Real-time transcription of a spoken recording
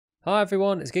Hi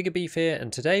everyone, it's GigaBeef here,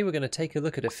 and today we're going to take a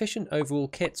look at efficient overall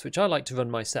kits which I like to run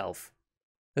myself.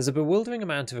 There's a bewildering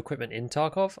amount of equipment in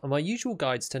Tarkov, and my usual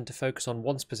guides tend to focus on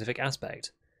one specific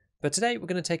aspect. But today we're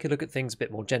going to take a look at things a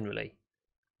bit more generally.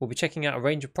 We'll be checking out a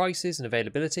range of prices and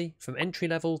availability, from entry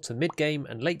level to mid-game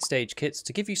and late stage kits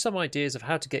to give you some ideas of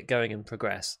how to get going and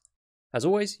progress. As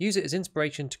always, use it as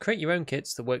inspiration to create your own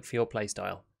kits that work for your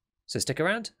playstyle. So stick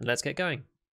around and let's get going.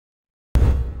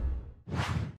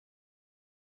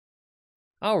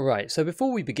 Alright, so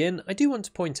before we begin, I do want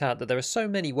to point out that there are so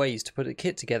many ways to put a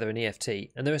kit together in EFT,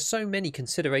 and there are so many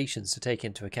considerations to take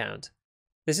into account.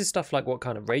 This is stuff like what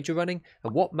kind of raid you're running,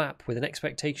 and what map with an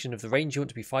expectation of the range you want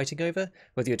to be fighting over,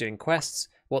 whether you're doing quests,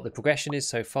 what the progression is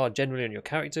so far generally on your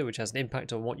character, which has an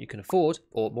impact on what you can afford,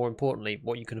 or more importantly,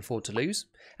 what you can afford to lose,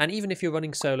 and even if you're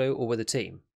running solo or with a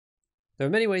team. There are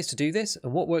many ways to do this,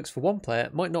 and what works for one player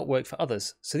might not work for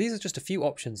others, so these are just a few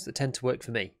options that tend to work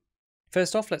for me.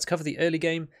 First off, let's cover the early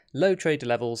game, low trader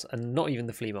levels, and not even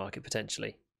the flea market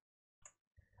potentially.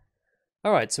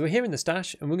 Alright, so we're here in the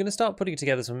stash, and we're going to start putting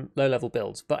together some low level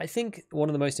builds, but I think one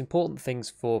of the most important things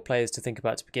for players to think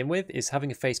about to begin with is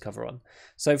having a face cover on.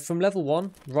 So from level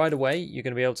 1, right away, you're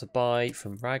going to be able to buy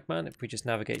from Ragman, if we just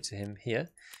navigate to him here.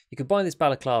 You can buy this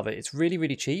balaclava, it's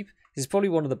really cheap. This is probably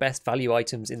one of the best value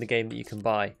items in the game that you can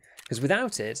buy, because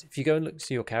without it, if you go and look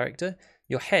to your character,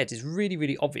 your head is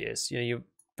really obvious. You know, you're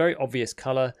very obvious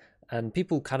colour, and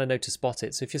people kind of know to spot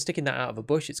it. So if you're sticking that out of a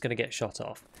bush, it's going to get shot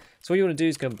off. So what you want to do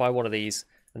is go and buy one of these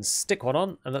and stick one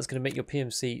on, and that's going to make your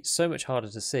PMC so much harder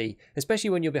to see,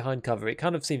 especially when you're behind cover. It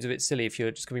kind of seems a bit silly if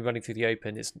you're just going to be running through the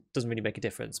open. It doesn't really make a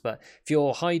difference. But if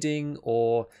you're hiding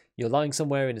or you're lying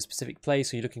somewhere in a specific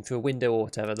place or you're looking through a window or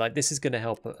whatever, like this is going to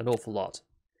help an awful lot.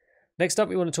 Next up,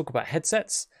 we want to talk about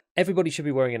headsets. Everybody should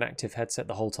be wearing an active headset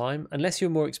the whole time. Unless you're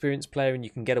a more experienced player and you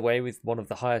can get away with one of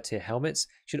the higher tier helmets,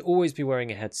 you should always be wearing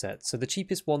a headset. So the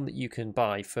cheapest one that you can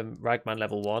buy from Ragman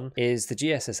level 1 is the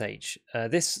GSSH.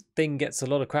 This thing gets a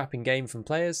lot of crap in game from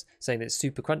players, saying that it's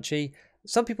super crunchy.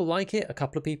 Some people like it, a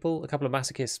couple of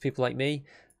masochists, people like me.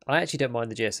 I actually don't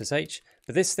mind the GSSH,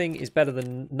 but this thing is better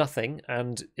than nothing,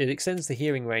 and it extends the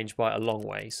hearing range by a long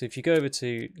way. So if you go over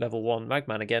to level 1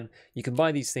 Magman again, you can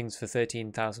buy these things for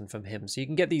 13,000 from him, so you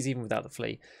can get these even without the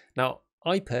flea. Now,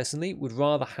 I personally would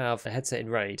rather have a headset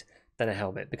in raid than a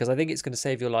helmet, because I think it's going to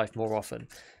save your life more often,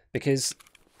 because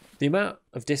the amount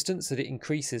of distance that it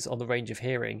increases on the range of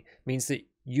hearing means that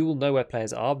you will know where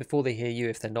players are before they hear you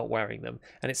if they're not wearing them.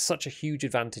 And it's such a huge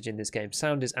advantage in this game.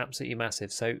 Sound is absolutely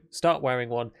massive. So start wearing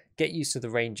one, get used to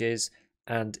the ranges,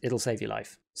 and it'll save your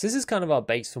life. So this is kind of our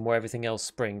base from where everything else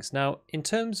springs. Now, in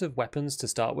terms of weapons to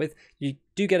start with, you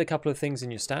do get a couple of things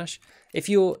in your stash. If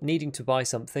you're needing to buy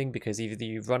something because either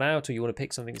you've run out or you want to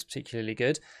pick something that's particularly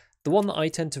good, the one that I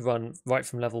tend to run right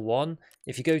from level 1,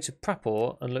 if you go to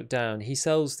Prapor and look down, he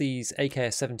sells these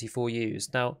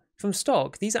AKS-74Us. Now, from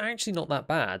stock, these are actually not that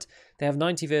bad. They have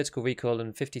 90 vertical recoil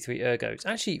and 53 ergo. It's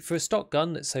actually, for a stock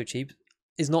gun that's so cheap,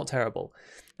 is not terrible.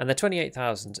 And they're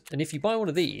 28,000. And if you buy one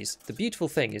of these, the beautiful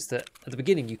thing is that at the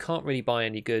beginning, you can't really buy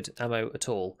any good ammo at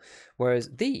all. Whereas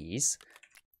these,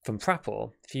 from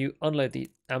Prapor, if you unload the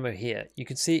ammo here, you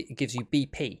can see it gives you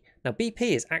BP. Now, BP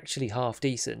is actually half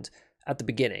decent at the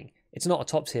beginning. It's not a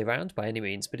top tier round by any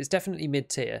means, but it's definitely mid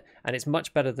tier, and it's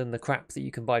much better than the crap that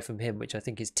you can buy from him, which I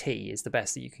think is T, is the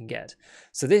best that you can get.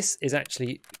 So this is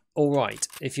actually alright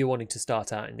if you're wanting to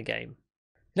start out in the game.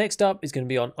 Next up is going to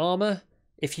be on armor.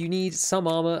 If you need some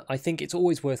armor, I think it's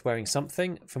always worth wearing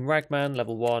something. From Ragman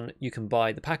level 1, you can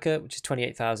buy the Packer, which is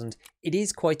 28,000. It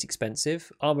is quite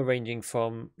expensive, armor ranging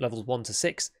from levels 1 to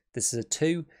 6. This is a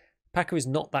 2. Packer is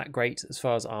not that great as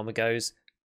far as armor goes,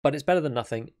 but it's better than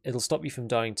nothing. It'll stop you from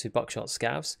dying to buckshot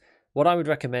scavs. What I would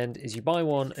recommend is you buy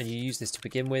one and you use this to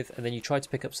begin with, and then you try to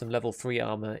pick up some level 3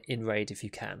 armor in raid if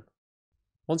you can.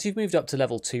 Once you've moved up to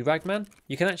level 2 Ragman,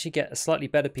 you can actually get a slightly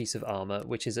better piece of armor,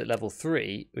 which is at level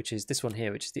 3, which is this one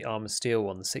here, which is the armor steel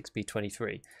one, the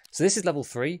 6B23. So this is level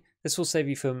 3. This will save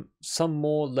you from some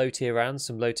more low tier rounds,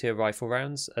 some low tier rifle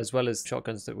rounds, as well as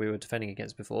shotguns that we were defending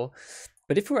against before.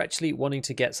 But if we're actually wanting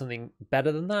to get something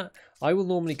better than that, I will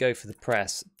normally go for the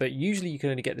press, but usually you can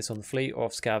only get this on the fleet or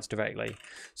off scavs directly.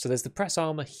 So there's the press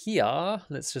armor here.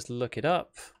 Let's just look it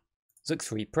up. Zook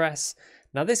 3 press.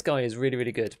 Now this guy is really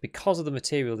good because of the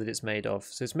material that it's made of.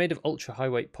 So it's made of ultra high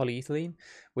weight polyethylene,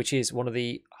 which is one of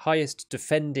the highest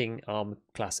defending armor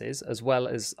classes as well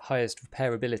as highest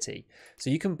repairability.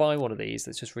 So you can buy one of these.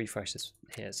 Let's just refresh this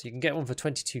here. So you can get one for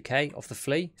 22k off the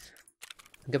flea.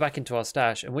 Go back into our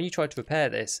stash, and when you try to repair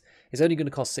this, it's only going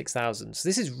to cost 6,000. So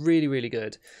this is really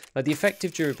good. Like the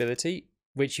effective durability,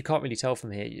 which you can't really tell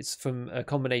from here, it's from a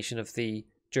combination of the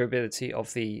durability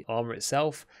of the armor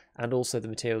itself and also the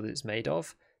material that it's made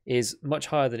of is much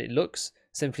higher than it looks,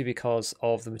 simply because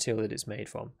of the material that it's made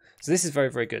from. So this is very,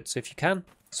 very good. So if you can,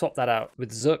 swap that out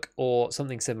with Zook or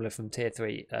something similar from tier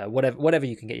 3, whatever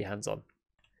you can get your hands on.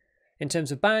 In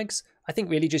terms of bags, I think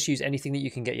really just use anything that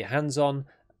you can get your hands on.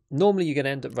 Normally you're going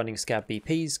to end up running scav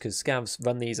BPs because scavs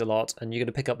run these a lot and you're going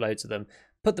to pick up loads of them.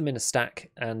 Put them in a stack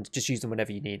and just use them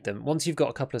whenever you need them. Once you've got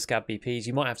a couple of scav BPs,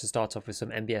 you might have to start off with some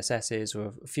MBSSs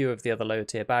or a few of the other lower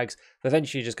tier bags, but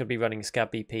eventually you're just going to be running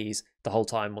scav BPs the whole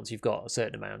time once you've got a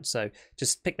certain amount. So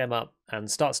just pick them up and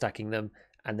start stacking them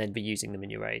and then be using them in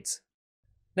your raids.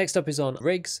 Next up is on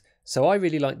rigs. So I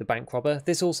really like the bank robber.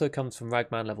 This also comes from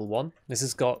Ragman level 1. This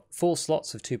has got 4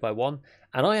 slots of 2x1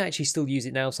 and I actually still use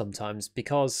it now sometimes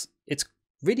because it's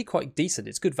really quite decent.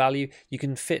 It's good value. You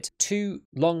can fit 2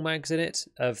 long mags in it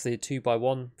of the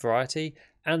 2x1 variety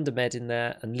and a med in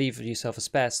there and leave yourself a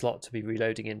spare slot to be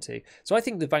reloading into. So I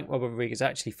think the bank robber rig is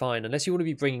actually fine. Unless you want to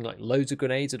be bringing like loads of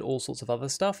grenades and all sorts of other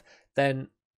stuff, then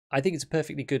I think it's a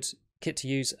perfectly good kit to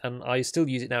use, and I still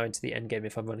use it now into the end game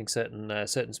if I'm running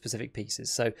certain specific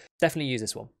pieces. So definitely use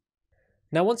this one.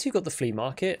 Now, once you've got the flea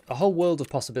market, a whole world of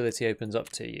possibility opens up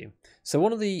to you. So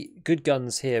one of the good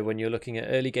guns here when you're looking at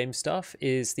early game stuff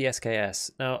is the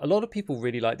SKS. Now, a lot of people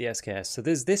really like the SKS. So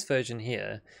there's this version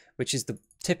here, which is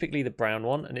typically the brown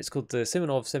one, and it's called the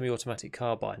Simonov semi-automatic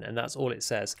carbine, and that's all it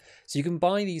says. So you can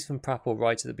buy these from Prapor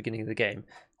right at the beginning of the game.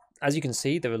 As you can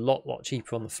see, they're a lot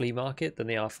cheaper on the flea market than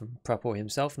they are from Prapor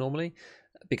himself normally,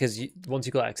 because once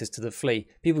you've got access to the flea,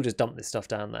 people just dump this stuff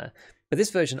down there. But this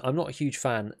version, I'm not a huge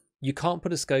fan. You can't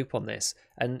put a scope on this,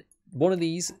 and one of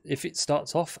these, if it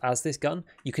starts off as this gun,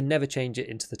 you can never change it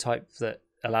into the type that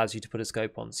allows you to put a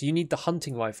scope on. So you need the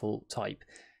hunting rifle type.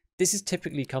 This is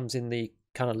typically comes in the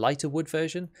kind of lighter wood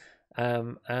version,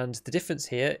 and the difference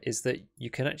here is that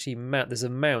you can actually mount. There's a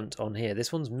mount on here.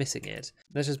 This one's missing it.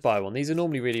 Let's just buy one. These are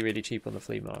normally really cheap on the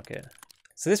flea market.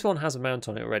 So this one has a mount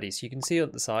on it already, so you can see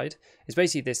on the side, it's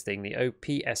basically this thing, the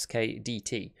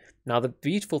OPSK-DT. Now the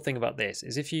beautiful thing about this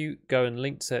is if you go and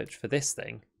link search for this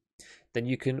thing, then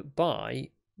you can buy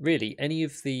really any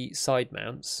of the side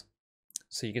mounts.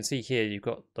 So you can see here you've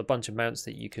got a bunch of mounts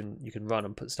that you can run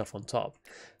and put stuff on top.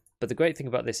 But the great thing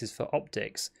about this is for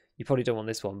optics, you probably don't want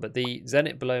this one, but the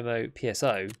Zenit Belomo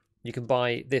PSO, you can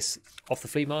buy this off the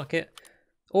flea market,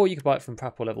 or you can buy it from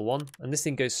Prapor level 1, and this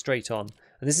thing goes straight on.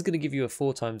 And this is going to give you a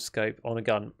 4x scope on a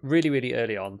gun really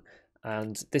early on.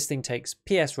 And this thing takes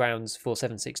PS rounds for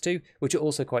 7.62, which are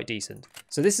also quite decent.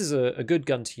 So this is a good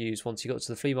gun to use once you got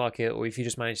to the flea market, or if you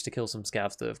just managed to kill some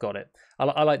scavs that have got it.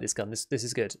 I like this gun. This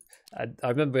is good. I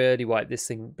remember early wipe, this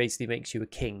thing basically makes you a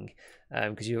king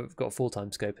because you've got a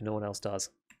 4x scope and no one else does.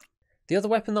 The other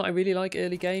weapon that I really like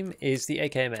early game is the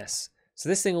AKMS. So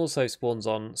this thing also spawns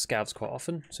on scavs quite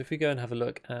often. So if we go and have a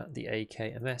look at the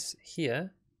AKMS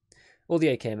here, or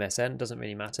the AKMSN, doesn't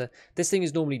really matter. This thing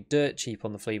is normally dirt cheap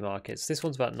on the flea markets. This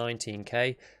one's about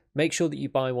 19k. Make sure that you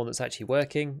buy one that's actually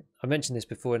working. I mentioned this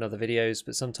before in other videos,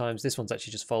 but sometimes this one's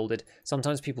actually just folded.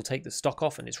 Sometimes people take the stock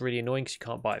off and it's really annoying because you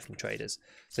can't buy it from traders.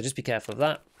 So just be careful of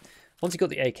that. Once you've got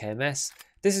the AKMS,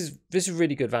 this is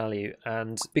really good value,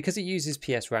 and because it uses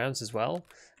PS rounds as well,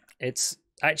 it's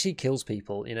actually kills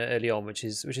people, you know, early on, which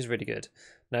is really good.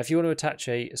 Now, if you want to attach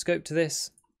a scope to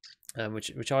this,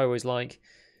 which I always like,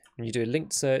 when you do a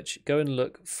linked search, go and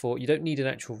look for. You don't need an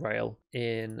actual rail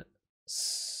in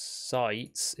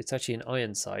sights. It's actually in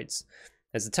iron sights.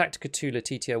 There's the Tactica Tula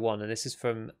TTO1, and this is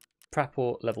from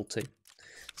Prapor level 2.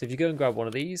 So if you go and grab one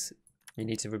of these, you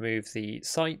need to remove the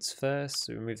sights first.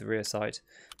 So remove the rear sight,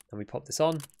 and we pop this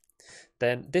on.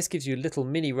 Then this gives you a little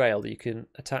mini rail that you can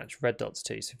attach red dots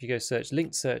to. So if you go search,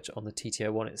 linked search on the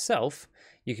TTO1 itself,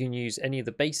 you can use any of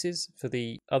the bases for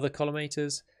the other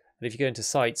collimators. And if you go into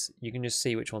sites, you can just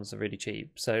see which ones are really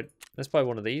cheap. So let's buy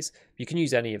one of these. You can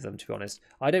use any of them, to be honest.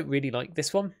 I don't really like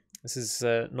this one. This is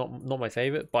not my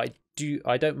favorite, but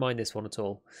I don't mind this one at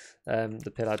all.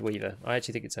 The Pillared Weaver. I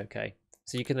actually think it's okay.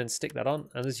 So you can then stick that on,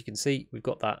 and as you can see, we've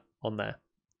got that on there,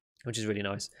 which is really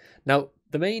nice. Now,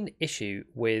 the main issue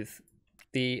with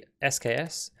the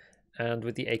SKS and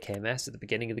with the AKMS at the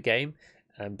beginning of the game,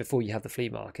 before you have the flea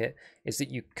market, is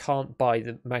that you can't buy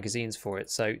the magazines for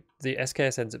it. So the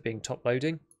SKS ends up being top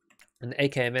loading, and the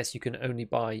AKMS you can only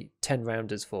buy 10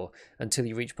 rounders for until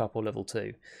you reach Prapor level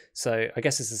 2. So I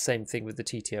guess it's the same thing with the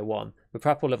TTO1, but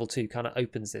Prapor level 2 kind of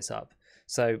opens this up.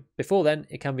 So before then,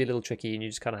 it can be a little tricky, and you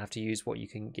just kind of have to use what you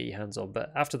can get your hands on.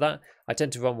 But after that, I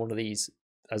tend to run one of these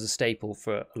as a staple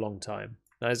for a long time.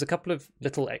 Now, there's a couple of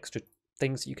little extra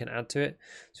things that you can add to it.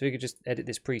 So we could just edit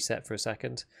this preset for a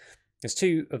second. There's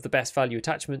 2 of the best value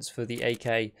attachments for the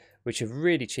AK, which are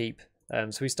really cheap.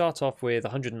 So we start off with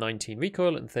 119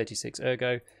 recoil and 36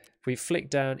 ergo. If we flick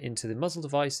down into the muzzle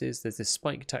devices, there's this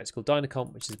Spike Tactical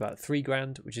Dynacomp, which is about 3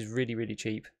 grand, which is really, really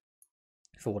cheap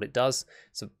for what it does.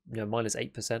 So, minus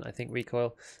 8%, I think,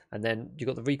 recoil. And then you've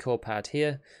got the recoil pad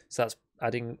here. So that's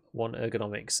adding 1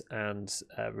 ergonomics and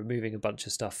removing a bunch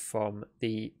of stuff from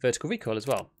the vertical recoil as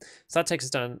well. So that takes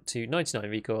us down to 99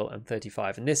 recoil and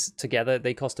 35. And this together,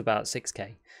 they cost about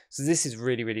 6k. So this is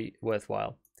really, really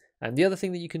worthwhile. And the other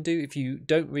thing that you can do if you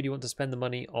don't really want to spend the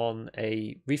money on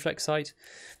a reflex sight,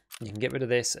 you can get rid of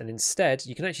this, and instead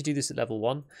you can actually do this at level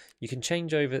 1. You can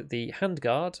change over the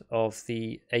handguard of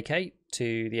the AK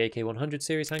to the AK-100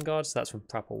 series handguard, so that's from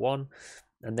Prapor 1.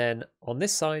 And then on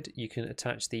this side you can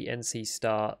attach the NC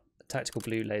Star tactical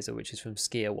blue laser, which is from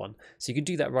Skier 1. So you can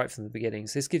do that right from the beginning.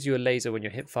 So this gives you a laser when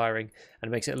you're hip firing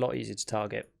and makes it a lot easier to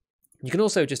target. You can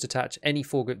also just attach any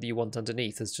foregrip that you want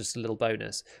underneath as just a little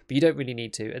bonus, but you don't really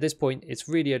need to. At this point, it's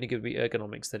really only going to be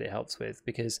ergonomics that it helps with,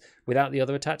 because without the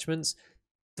other attachments,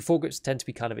 the foregrips tend to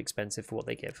be kind of expensive for what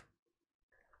they give.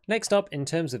 Next up, in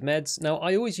terms of meds, now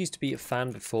I always used to be a fan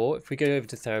before. If we go over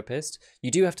to Therapist, you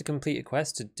do have to complete a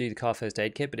quest to do the car first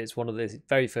aid kit, but it's one of the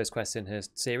very first quests in her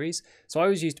series. So I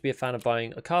always used to be a fan of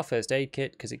buying a car first aid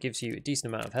kit because it gives you a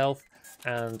decent amount of health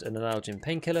and an analgin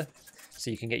painkiller,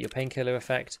 so you can get your painkiller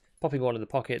effect, popping one in the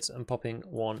pockets and popping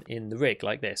one in the rig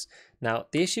like this. Now,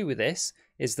 the issue with this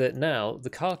is that now the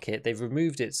car kit, they've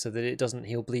removed it so that it doesn't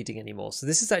heal bleeding anymore. So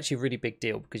this is actually a really big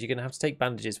deal because you're going to have to take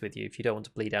bandages with you if you don't want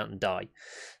to bleed out and die.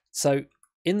 So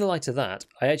in the light of that,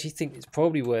 I actually think it's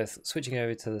probably worth switching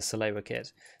over to the Salewa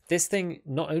kit. This thing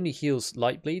not only heals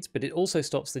light bleeds, but it also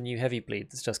stops the new heavy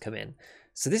bleed that's just come in.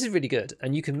 So this is really good,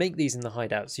 and you can make these in the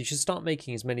hideout. So you should start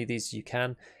making as many of these as you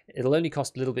can. It'll only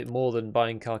cost a little bit more than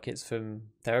buying car kits from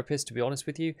Therapist, to be honest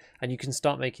with you, and you can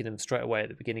start making them straight away at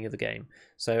the beginning of the game.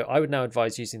 So I would now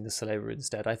advise using the Salewa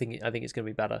instead. I think it's going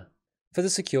to be better. For the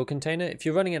secure container, if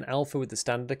you're running an alpha with the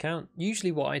standard account,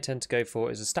 usually what I tend to go for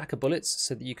is a stack of bullets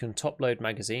so that you can top load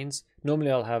magazines.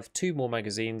 Normally I'll have 2 more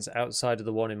magazines outside of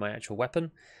the one in my actual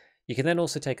weapon. You can then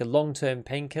also take a long-term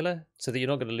painkiller so that you're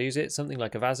not going to lose it, something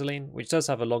like a Vaseline, which does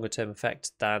have a longer term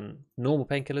effect than normal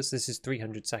painkillers. This is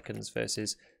 300 seconds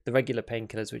versus the regular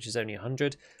painkillers, which is only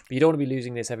 100. But you don't want to be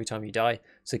losing this every time you die,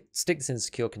 so stick this in a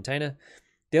secure container.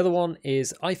 The other one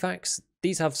is IFAKs.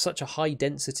 These have such a high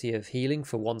density of healing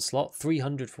for one slot.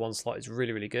 300 for one slot is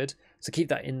really, really good. So keep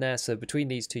that in there. So between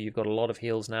these two, you've got a lot of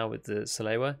heals now with the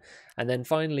Salewa. And then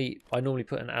finally, I normally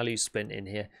put an alu splint in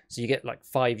here. So you get like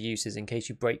 5 uses in case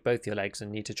you break both your legs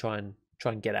and need to try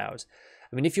and get out.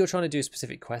 I mean, if you're trying to do a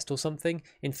specific quest or something,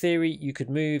 in theory, you could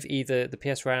move either the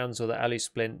PS rounds or the alu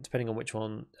splint, depending on which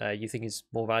one you think is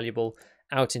more valuable,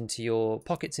 out into your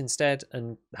pockets instead,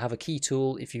 and have a key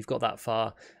tool if you've got that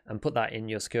far, and put that in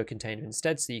your secure container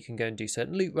instead, so you can go and do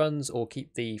certain loot runs or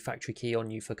keep the factory key on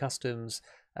you for customs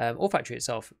or factory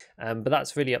itself. But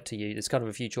that's really up to you. There's kind of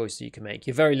a few choices you can make.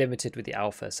 You're very limited with the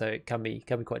alpha, so it can be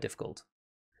quite difficult.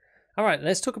 All right,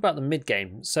 let's talk about the mid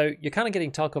game. So you're kind of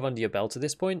getting Tarkov under your belt at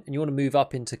this point, and you want to move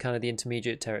up into kind of the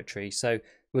intermediate territory. So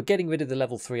we're getting rid of the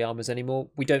level 3 armors anymore.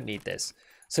 We don't need this.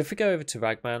 So if we go over to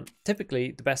Ragman,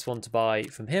 typically the best one to buy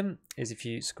from him is, if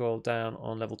you scroll down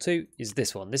on level 2, is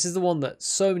this one. This is the one that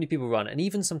so many people run, and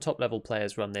even some top level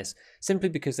players run this, simply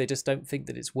because they just don't think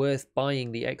that it's worth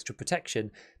buying the extra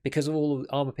protection because of all the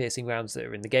armor piercing rounds that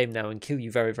are in the game now and kill you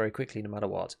very, very quickly no matter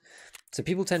what. So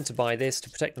people tend to buy this to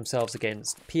protect themselves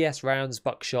against PS rounds,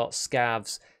 buckshots,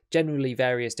 scavs, generally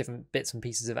various different bits and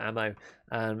pieces of ammo.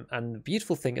 And the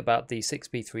beautiful thing about the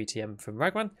 6B3TM from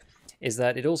Ragman is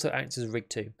that it also acts as a rig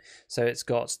too. So it's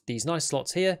got these nice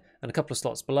slots here and a couple of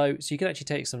slots below, so you can actually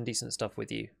take some decent stuff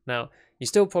with you. Now, you're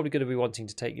still probably going to be wanting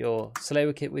to take your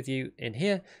Salewa kit with you in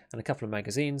here and a couple of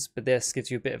magazines, but this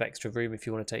gives you a bit of extra room if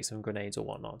you want to take some grenades or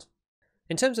whatnot.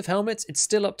 In terms of helmets, it's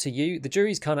still up to you. The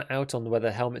jury's kind of out on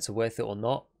whether helmets are worth it or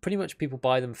not. Pretty much people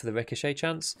buy them for the ricochet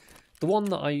chance. The one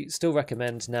that I still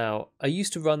recommend now, I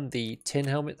used to run the tin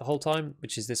helmet the whole time,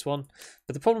 which is this one.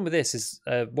 But the problem with this is,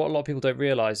 what a lot of people don't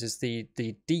realise is the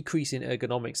decrease in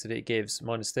ergonomics that it gives,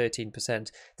 minus 13%.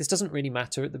 This doesn't really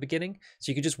matter at the beginning,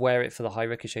 so you can just wear it for the high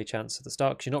ricochet chance at the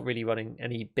start, because you're not really running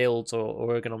any builds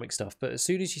or ergonomic stuff. But as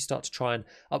soon as you start to try and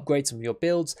upgrade some of your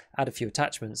builds, add a few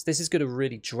attachments, this is going to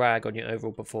really drag on your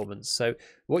overall performance. So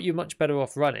what you're much better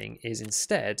off running is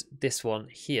instead this one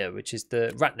here, which is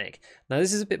the Ratnik. Now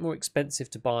this is a bit more expensive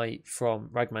to buy from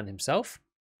Ragman himself,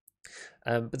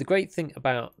 but the great thing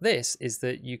about this is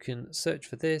that you can search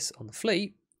for this on the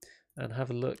fleet and have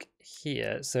a look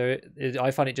here. So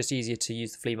I find it just easier to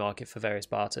use the flea market for various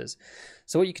barters.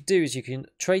 So what you could do is you can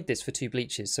trade this for 2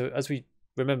 bleaches. So as we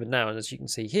remember now, and as you can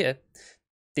see here,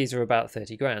 these are about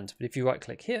 30 grand. But if you right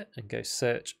click here and go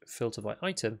search filter by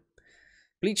item,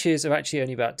 bleaches are actually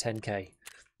only about 10k.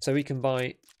 So we can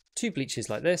buy 2 bleaches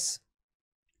like this,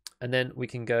 and then we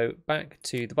can go back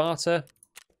to the barter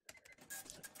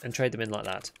and trade them in like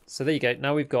that. So there you go.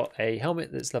 Now we've got a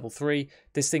helmet that's level 3.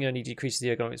 This thing only decreases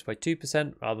the ergonomics by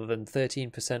 2% rather than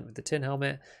 13% with the tin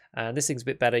helmet. And this thing's a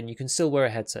bit better, and you can still wear a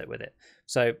headset with it.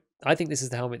 So I think this is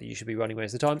the helmet that you should be running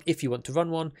most of the time if you want to run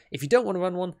one. If you don't want to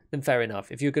run one, then fair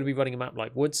enough. If you're going to be running a map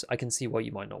like Woods, I can see why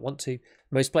you might not want to.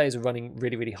 Most players are running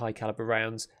really, really high caliber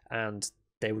rounds, and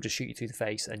they will just shoot you through the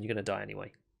face and you're going to die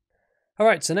anyway.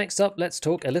 Alright, so next up, let's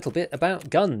talk a little bit about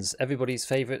guns, everybody's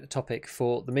favourite topic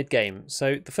for the mid-game.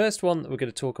 So the first one that we're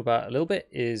going to talk about a little bit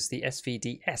is the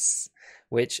SVD-S,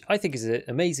 which I think is an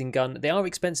amazing gun. They are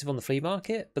expensive on the flea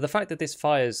market, but the fact that this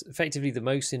fires effectively the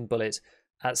most in bullets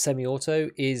at semi-auto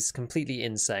is completely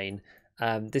insane.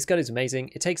 This gun is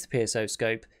amazing. It takes the PSO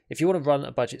scope. If you want to run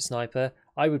a budget sniper,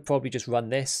 I would probably just run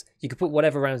this. You could put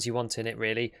whatever rounds you want in it,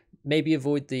 really. Maybe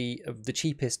avoid the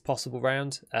cheapest possible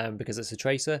round because it's a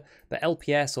tracer. But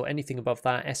LPS or anything above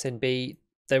that, SNB,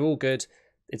 they're all good.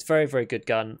 It's very, very good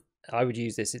gun. I would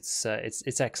use this.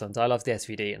 It's excellent. I love the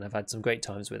SVD and I've had some great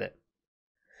times with it.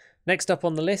 Next up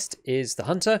on the list is the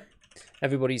Hunter,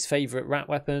 everybody's favourite rat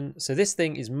weapon. So this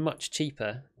thing is much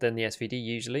cheaper than the SVD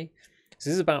usually. So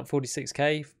this is about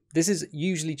 46k. This is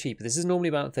usually cheaper. This is normally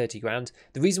about 30 grand.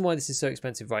 The reason why this is so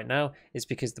expensive right now is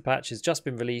because the patch has just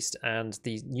been released and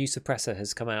the new suppressor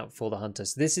has come out for the Hunter.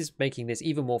 So this is making this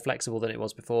even more flexible than it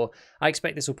was before. I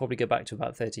expect this will probably go back to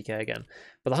about 30k again.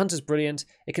 But the Hunter's brilliant.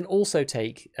 It can also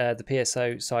take the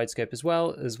PSO side scope as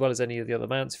well as any of the other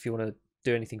mounts if you want to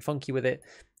do anything funky with it.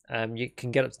 You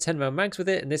can get up to 10 round mags with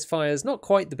it, and this fires not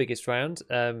quite the biggest round,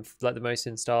 like the most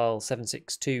in style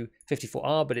 7.62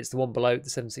 54R, but it's the one below the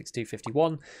 7.62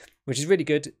 51, which is really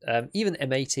good. Even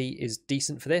M80 is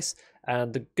decent for this,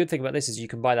 and the good thing about this is you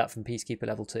can buy that from Peacekeeper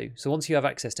level 2. So once you have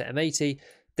access to M80,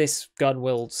 this gun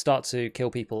will start to kill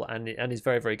people, and is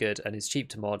very, very good, and is cheap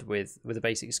to mod with a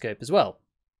basic scope as well.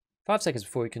 5 seconds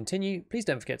before we continue, please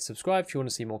don't forget to subscribe if you want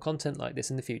to see more content like this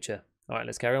in the future. Alright,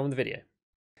 let's carry on with the video.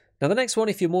 Now the next one,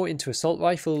 if you're more into assault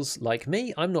rifles like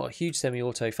me, I'm not a huge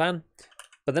semi-auto fan,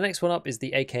 but the next one up is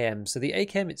the AKM. So the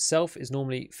AKM itself is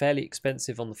normally fairly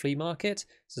expensive on the flea market,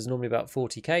 so it's normally about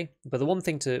 40k, but the one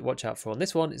thing to watch out for on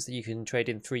this one is that you can trade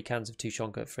in 3 cans of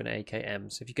Tushonka for an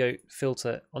AKM. So if you go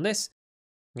filter on this,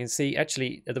 you can see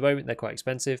actually at the moment they're quite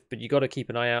expensive, but you got to keep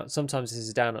an eye out. Sometimes this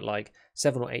is down at like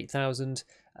 7,000 or 8,000,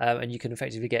 and you can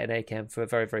effectively get an AKM for a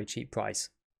very, very cheap price.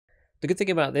 The good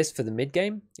thing about this for the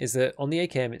mid-game is that on the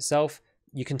AKM itself,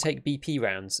 you can take BP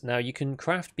rounds. Now, you can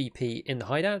craft BP in the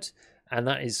hideout, and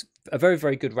that is a very,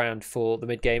 very good round for the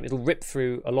mid-game. It'll rip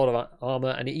through a lot of armor,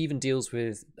 and it even deals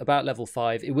with about level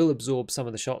 5. It will absorb some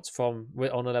of the shots from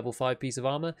on a level 5 piece of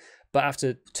armor, but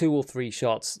after 2 or 3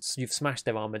 shots, you've smashed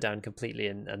their armor down completely,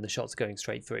 and the shots are going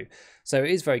straight through. So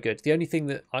it is very good. The only thing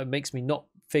that makes me not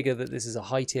figure that this is a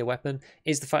high-tier weapon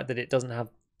is the fact that it doesn't have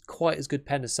quite as good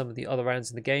pen as some of the other rounds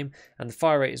in the game, and the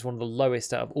fire rate is one of the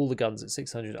lowest out of all the guns at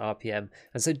 600 RPM.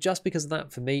 And so just because of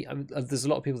that, for me, there's a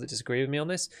lot of people that disagree with me on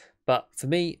this, but for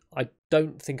me, I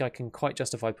don't think I can quite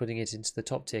justify putting it into the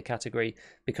top tier category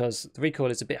because the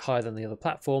recoil is a bit higher than the other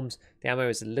platforms, the ammo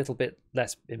is a little bit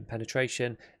less in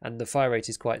penetration, and the fire rate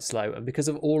is quite slow. And because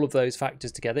of all of those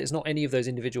factors together, it's not any of those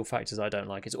individual factors I don't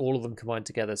like, it's all of them combined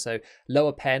together. So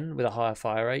lower pen with a higher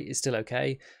fire rate is still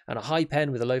okay, and a high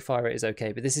pen with a low fire rate is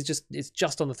okay, but this is it's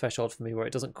just on the threshold for me where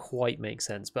it doesn't quite make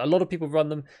sense. But a lot of people run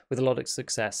them with a lot of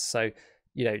success, so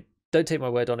you know, don't take my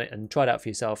word on it and try it out for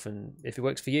yourself, and if it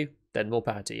works for you, then more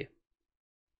power to you.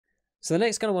 So the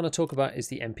next gun I want to talk about is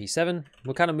the MP7.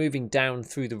 We're kind of moving down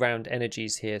through the round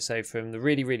energies here, so from the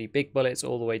really, really big bullets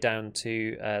all the way down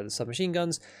to the submachine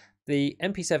guns. The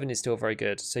MP7 is still very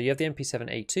good. So you have the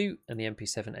MP7A2 and the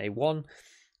MP7A1.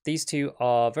 These two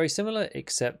are very similar,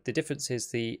 except the difference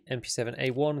is the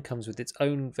MP7A1 comes with its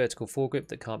own vertical foregrip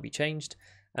that can't be changed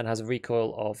and has a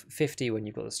recoil of 50 when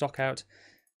you've got the stock out.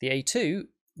 The A2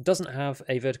 doesn't have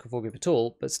a vertical foregrip at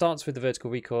all, but starts with the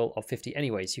vertical recoil of 50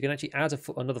 anyway, so you can actually add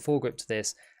another foregrip to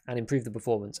this and improve the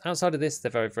performance. Outside of this, they're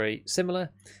very, very similar.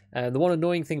 And the one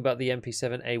annoying thing about the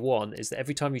MP7A1 is that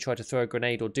every time you try to throw a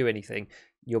grenade or do anything,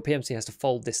 your PMC has to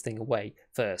fold this thing away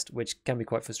first, which can be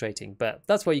quite frustrating, but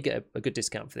that's why you get a good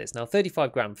discount for this. Now,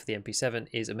 35 grand for the MP7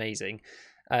 is amazing.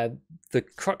 The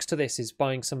crux to this is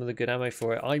buying some of the good ammo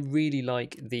for it. I really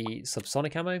like the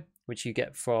subsonic ammo, which you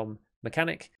get from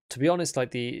Mechanic. To be honest,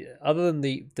 like other than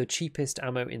the cheapest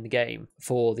ammo in the game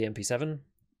for the MP7,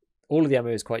 all of the ammo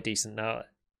is quite decent. Now,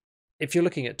 if you're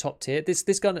looking at top tier,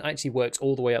 this gun actually works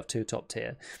all the way up to top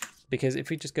tier. because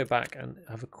if we just go back and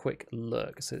have a quick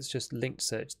look, so it's just linked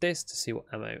search this to see what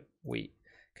ammo we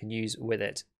can use with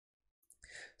it.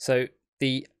 So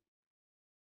the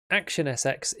Action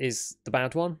SX is the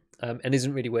bad one and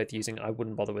isn't really worth using. I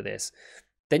wouldn't bother with this.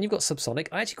 Then you've got Subsonic.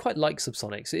 I actually quite like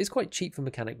Subsonic. So it is quite cheap for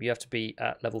mechanic, but you have to be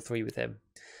at level 3 with him.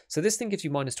 So this thing gives you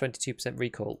minus 22%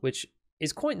 recoil, which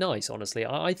is quite nice, honestly.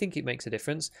 I think it makes a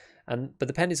difference. But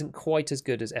the pen isn't quite as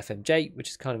good as FMJ, which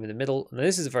is kind of in the middle. And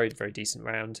this is a very, very decent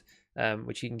round,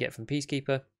 which you can get from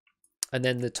Peacekeeper. And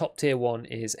then the top tier one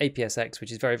is APSX,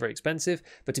 which is very, very expensive.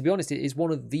 But to be honest, it is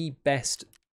one of the best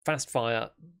fast fire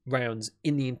rounds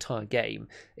in the entire game.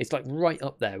 It's like right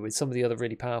up there with some of the other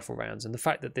really powerful rounds, and the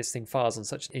fact that this thing fires on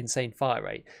such an insane fire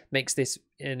rate makes this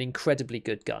an incredibly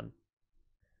good gun.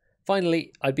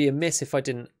 Finally, I'd be amiss if I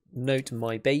didn't note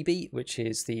my baby, which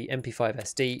is the MP5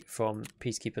 SD from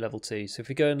Peacekeeper level 2. So if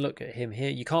we go and look at him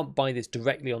here, you can't buy this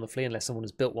directly on the flea unless someone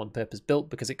has built one purpose built,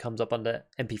 because it comes up under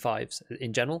MP5s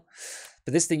in general.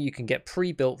 But this thing you can get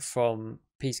pre-built from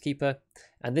Peacekeeper,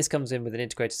 and this comes in with an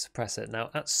integrated suppressor. Now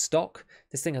at stock,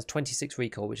 this thing has 26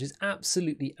 recoil, which is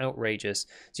absolutely outrageous.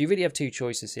 So you really have two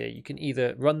choices here. You can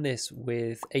either run this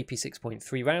with AP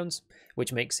 6.3 rounds,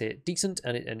 which makes it decent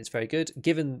and it's very good.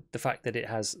 Given the fact that it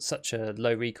has such a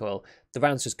low recoil, the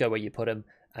rounds just go where you put them,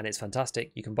 and it's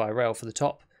fantastic. You can buy a rail for the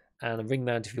top and a ring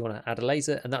mount if you want to add a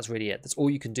laser, and that's really it. That's all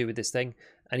you can do with this thing.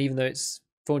 And even though it's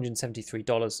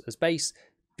 $473 as base,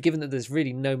 given that there's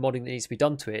really no modding that needs to be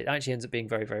done to it, it actually ends up being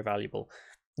very, very valuable.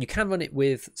 You can run it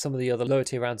with some of the other lower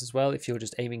tier rounds as well if you're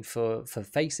just aiming for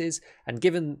faces, and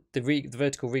given the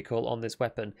vertical recoil on this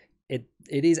weapon, it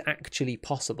is actually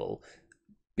possible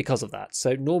because of that.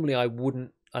 So normally I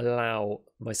wouldn't allow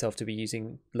myself to be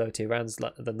using lower tier rounds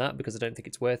than that, because I don't think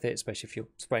it's worth it, especially if you're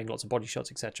spraying lots of body shots,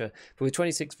 etc. But with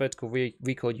 26 vertical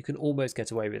recoil, you can almost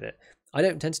get away with it. I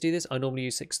don't tend to do this. I normally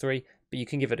use 6.3, but you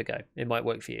can give it a go. It might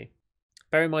work for you.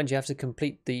 Bear in mind you have to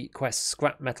complete the quest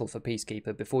Scrap Metal for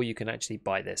Peacekeeper before you can actually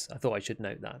buy this. I thought I should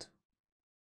note that.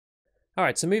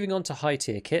 Alright, so moving on to high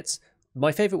tier kits.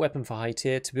 My favourite weapon for high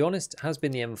tier, to be honest, has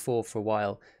been the M4 for a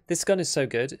while. This gun is so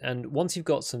good, and once you've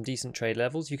got some decent trade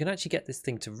levels, you can actually get this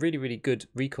thing to really, really good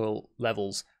recoil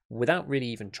levels without really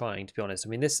even trying, to be honest. I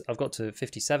mean, this I've got to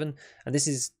 57, and this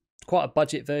is quite a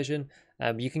budget version.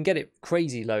 You can get it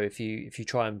crazy low if you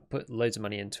try and put loads of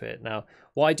money into it. Now,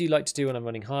 what I do like to do when I'm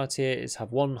running higher tier is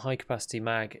have one high capacity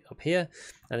mag up here,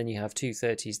 and then you have two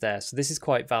 30s there. So this is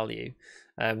quite value.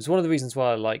 So one of the reasons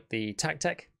why I like the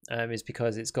Tactec is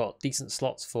because it's got decent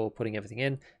slots for putting everything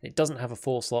in. It doesn't have a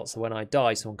 4 slot, so when I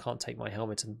die, someone can't take my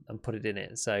helmet and put it in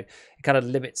it. So it kind of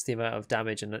limits the amount of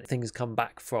damage, and things come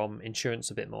back from insurance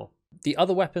a bit more. The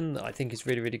other weapon that I think is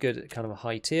really, really good at kind of a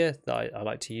high tier that I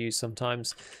like to use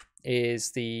sometimes is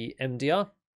the MDR.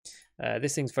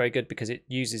 This thing's very good because it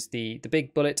uses the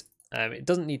big bullet. It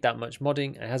doesn't need that much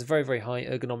modding. It has very, very high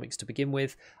ergonomics to begin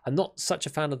with. I'm not such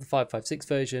a fan of the 5.56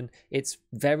 version. It's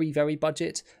very, very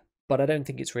budget, but I don't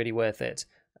think it's really worth it.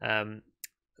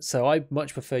 So I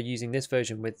much prefer using this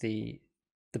version with the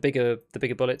bigger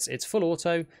bullets. It's full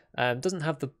auto, doesn't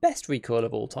have the best recoil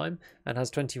of all time, and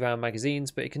has 20 round magazines,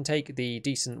 but it can take the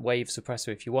decent wave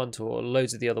suppressor if you want, or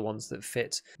loads of the other ones that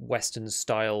fit Western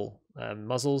style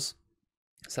muzzles.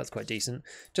 So that's quite decent.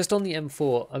 Just on the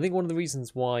M4, I think one of the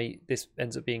reasons why this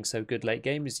ends up being so good late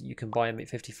game is you can buy them at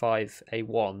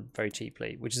 55A1 very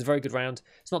cheaply, which is a very good round.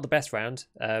 It's not the best round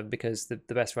because the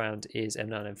best round is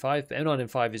M9M5, but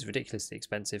M9M5 is ridiculously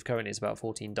expensive. Currently it's about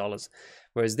 $14,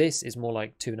 whereas this is more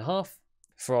like 2.5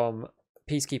 from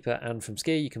Peacekeeper and from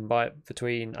Skier. You can buy it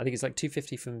between, I think it's like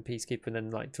 250 from Peacekeeper and then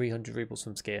like 300 rubles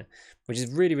from Skier, which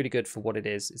is really, really good for what it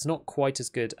is. It's not quite as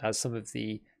good as some of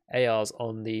the ARs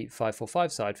on the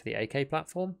 545 side for the AK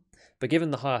platform, but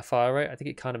given the higher fire rate, I think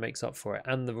it kind of makes up for it,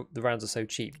 and the rounds are so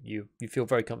cheap, you feel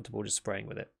very comfortable just spraying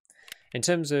with it. In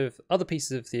terms of other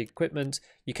pieces of the equipment,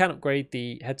 you can upgrade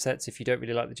the headsets if you don't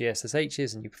really like the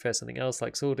GSSHs and you prefer something else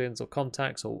like Sword-ins or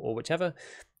Contacts or whichever.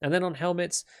 And then on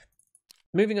helmets,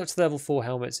 moving up to level 4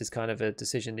 helmets is kind of a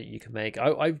decision that you can make.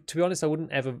 To be honest, I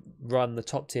wouldn't ever run the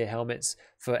top tier helmets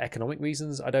for economic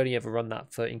reasons. I'd only ever run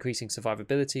that for increasing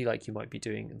survivability, like you might be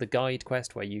doing the guide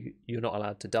quest where you're not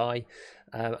allowed to die.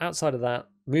 Outside of that,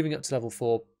 moving up to level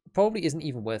 4 probably isn't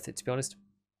even worth it, to be honest.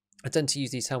 I tend to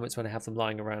use these helmets when I have them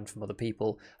lying around from other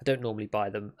people. I don't normally buy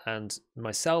them, and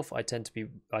myself, I tend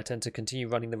to continue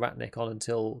running the Ratnik on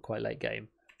until quite late game.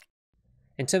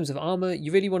 In terms of armor,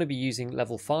 you really want to be using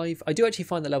level 5. I do actually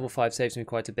find that level 5 saves me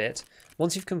quite a bit.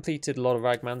 Once you've completed a lot of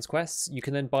Ragman's quests, you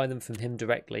can then buy them from him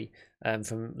directly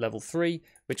from level 3,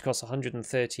 which costs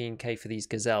 113k for these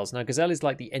Gazelles. Now, Gazelle is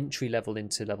like the entry level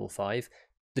into level 5.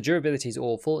 the durability is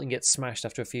awful and gets smashed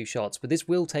after a few shots, but this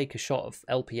will take a shot of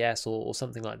LPS or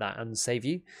something like that and save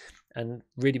you and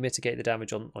really mitigate the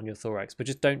damage on your thorax. But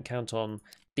just don't count on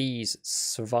these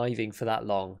surviving for that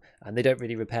long, and they don't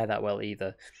really repair that well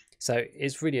either. So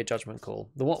it's really a judgment call.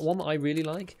 The one that I really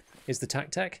like is the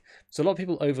Tactec. So a lot of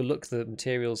people overlook the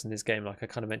materials in this game, like I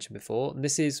kind of mentioned before. And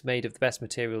this is made of the best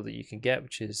material that you can get,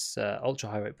 which is ultra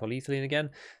high rate polyethylene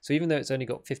again. So even though it's only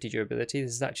got 50 durability,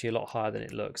 this is actually a lot higher than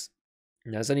it looks.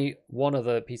 Now, there's only one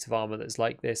other piece of armor that's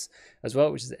like this as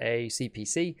well, which is a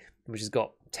CPC, which has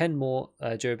got 10 more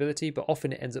durability, but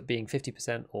often it ends up being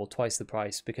 50% or twice the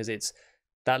price because it's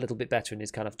that little bit better and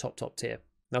is kind of top tier.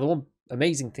 Now, the one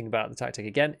amazing thing about the Tactec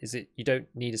again is that you don't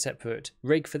need a separate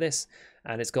rig for this,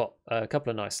 and it's got a couple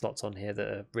of nice slots on here that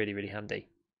are really handy.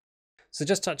 So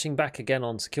just touching back again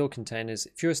on secure containers,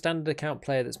 if you're a standard account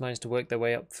player that's managed to work their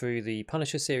way up through the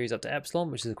Punisher series up to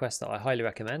Epsilon, which is a quest that I highly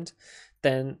recommend,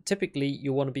 then typically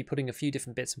you'll want to be putting a few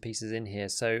different bits and pieces in here.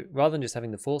 So rather than just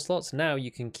having the 4 slots, now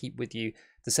you can keep with you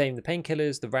the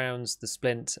painkillers, the rounds, the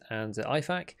splint, and the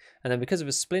IFAK. And then because of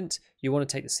a splint, you want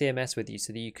to take the CMS with you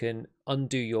so that you can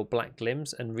undo your black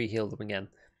limbs and re-heal them again.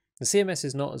 The CMS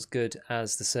is not as good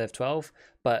as the Serve 12,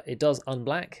 but it does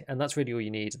unblack, and that's really all you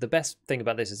need. The best thing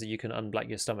about this is that you can unblack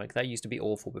your stomach. That used to be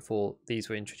awful before these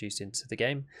were introduced into the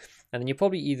game. And then you're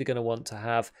probably either going to want to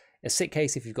have a sit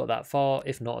case if you've got that far,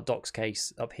 if not a docks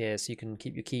case up here, so you can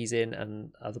keep your keys in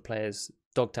and other players'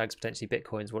 dog tags, potentially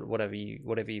bitcoins, whatever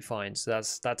you find. So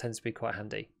that tends to be quite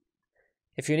handy.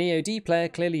 If you're an EOD player,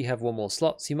 clearly you have one more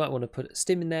slot, so you might want to put a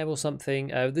stim in there or something.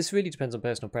 This really depends on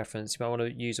personal preference. You might want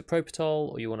to use a propitol,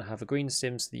 or you want to have a green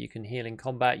stim so that you can heal in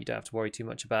combat. You don't have to worry too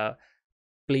much about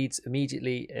bleeds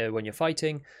immediately when you're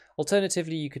fighting.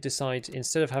 Alternatively, you could decide,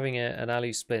 instead of having an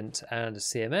alu splint and a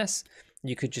CMS,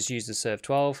 you could just use the Serve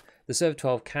 12. The Serve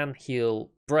 12 can heal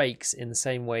breaks in the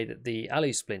same way that the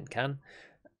alu splint can,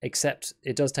 except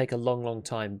it does take a long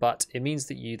time, but it means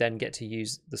that you then get to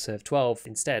use the Serve 12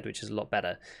 instead, which is a lot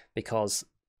better because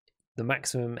the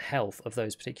maximum health of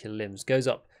those particular limbs goes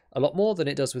up a lot more than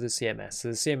it does with the CMS. So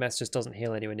the CMS just doesn't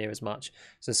heal anywhere near as much.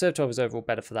 So Serve 12 is overall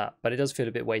better for that, but it does feel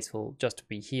a bit wasteful just to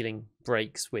be healing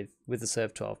breaks with the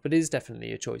Serve 12, but it is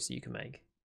definitely a choice that you can make.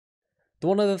 The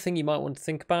one other thing you might want to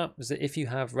think about is that if you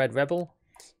have Red Rebel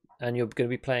and you're going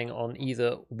to be playing on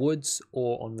either Woods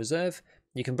or on Reserve,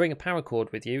 you can bring a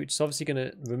paracord with you, which is obviously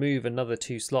going to remove another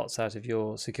 2 slots out of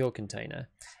your secure container.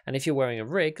 And if you're wearing a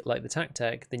rig like the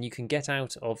Tactec, then you can get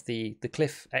out of the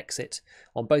cliff exit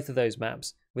on both of those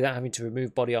maps without having to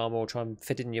remove body armor or try and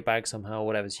fit it in your bag somehow or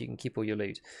whatever, so you can keep all your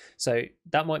loot. So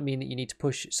that might mean that you need to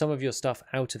push some of your stuff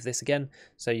out of this again.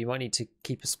 So you might need to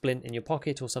keep a splint in your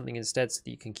pocket or something instead so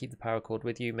that you can keep the paracord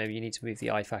with you. Maybe you need to move the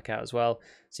IFAK out as well,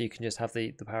 so you can just have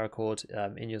the paracord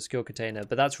in your secure container.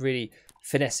 But that's really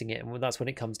finessing it, and that's when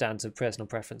it comes down to personal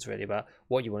preference really about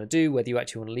what you want to do, whether you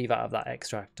actually want to leave out of that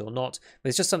extract or not. But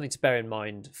it's just something to bear in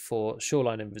mind for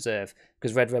Shoreline and Reserve,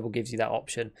 because Red Rebel gives you that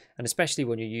option, and especially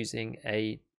when you're using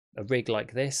a rig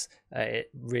like this,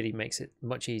 it really makes it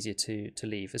much easier to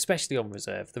leave, especially on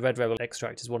Reserve. The Red Rebel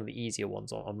extract is one of the easier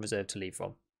ones on Reserve to leave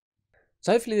from.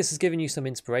 So hopefully this has given you some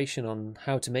inspiration on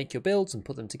how to make your builds and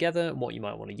put them together and what you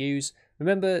might want to use.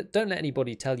 Remember, don't let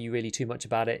anybody tell you really too much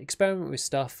about it. Experiment with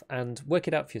stuff and work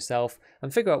it out for yourself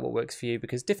and figure out what works for you,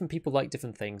 because different people like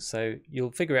different things. So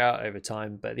you'll figure it out over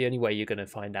time, but the only way you're going to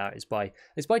find out is by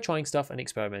trying stuff and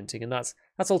experimenting, and that's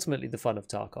ultimately the fun of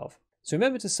Tarkov. So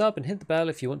remember to sub and hit the bell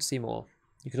if you want to see more.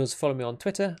 You can also follow me on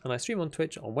Twitter, and I stream on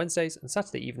Twitch on Wednesdays and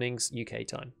Saturday evenings UK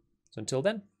time. So until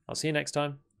then, I'll see you next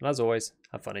time, and as always,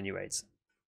 have fun in your raids.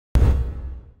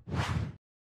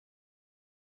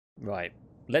 Right,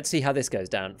 let's see how this goes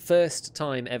down. First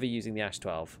time ever using the Ash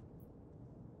 12.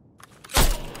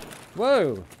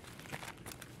 Whoa!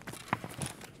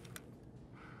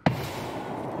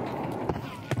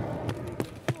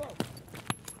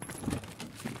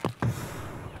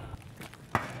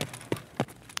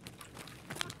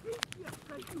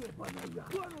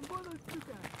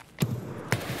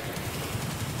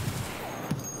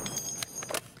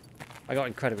 I got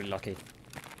incredibly lucky.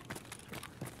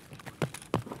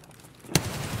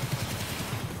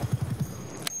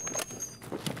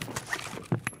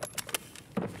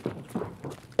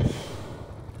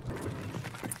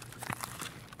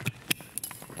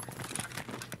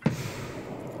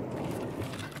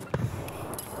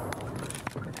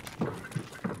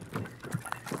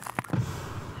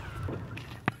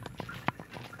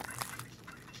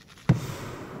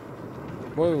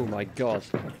 Whoa, my God.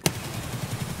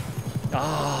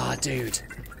 Ah, dude.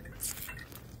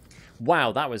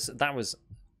 Wow, that was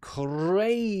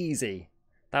crazy.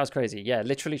 That was crazy. Yeah,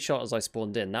 literally shot as I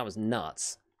spawned in. That was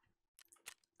nuts.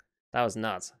 That was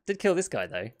nuts. Did kill this guy,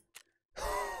 though.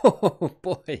 Oh,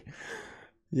 boy.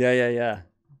 Yeah.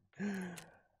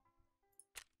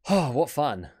 Oh, what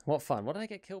fun. What fun. What did I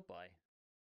get killed by?